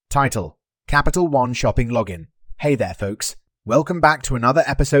Title: Capital One Shopping Login. Hey there, folks. Welcome back to another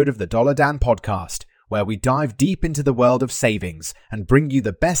episode of the Dollar Dan podcast, where we dive deep into the world of savings and bring you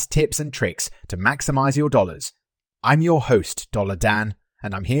the best tips and tricks to maximize your dollars. I'm your host, Dollar Dan,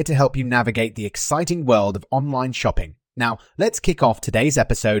 and I'm here to help you navigate the exciting world of online shopping. Now, let's kick off today's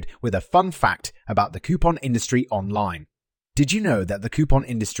episode with a fun fact about the coupon industry online. Did you know that the coupon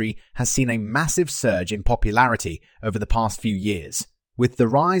industry has seen a massive surge in popularity over the past few years? With the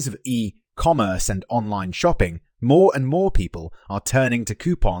rise of e-commerce and online shopping, more and more people are turning to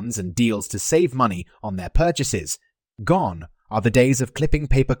coupons and deals to save money on their purchases. Gone are the days of clipping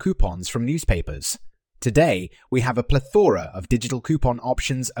paper coupons from newspapers. Today, we have a plethora of digital coupon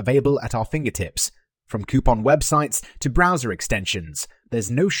options available at our fingertips. From coupon websites to browser extensions,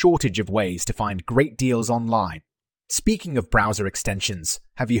 there's no shortage of ways to find great deals online. Speaking of browser extensions,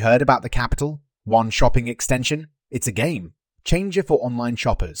 have you heard about the Capital One Shopping extension? It's a game changer for online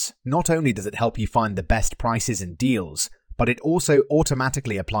shoppers. Not only does it help you find the best prices and deals, but it also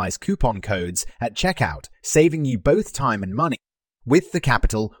automatically applies coupon codes at checkout, saving you both time and money. With the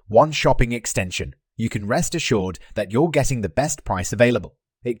Capital One Shopping extension, you can rest assured that you're getting the best price available.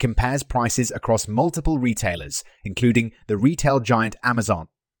 It compares prices across multiple retailers, including the retail giant Amazon.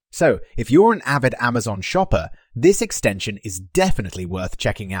 So, if you're an avid Amazon shopper, this extension is definitely worth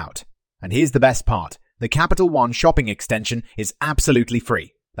checking out. And here's the best part. The Capital One Shopping extension is absolutely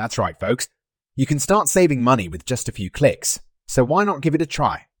free. That's right, folks. You can start saving money with just a few clicks. So why not give it a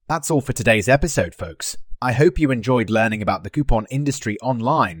try? That's all for today's episode, folks. I hope you enjoyed learning about the coupon industry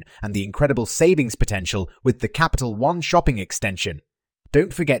online and the incredible savings potential with the Capital One Shopping extension.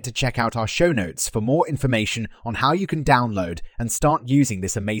 Don't forget to check out our show notes for more information on how you can download and start using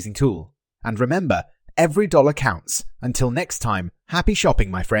this amazing tool. And remember, every dollar counts. Until next time, happy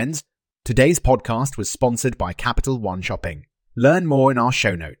shopping, my friends. Today's podcast was sponsored by Capital One Shopping. Learn more in our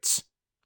show notes.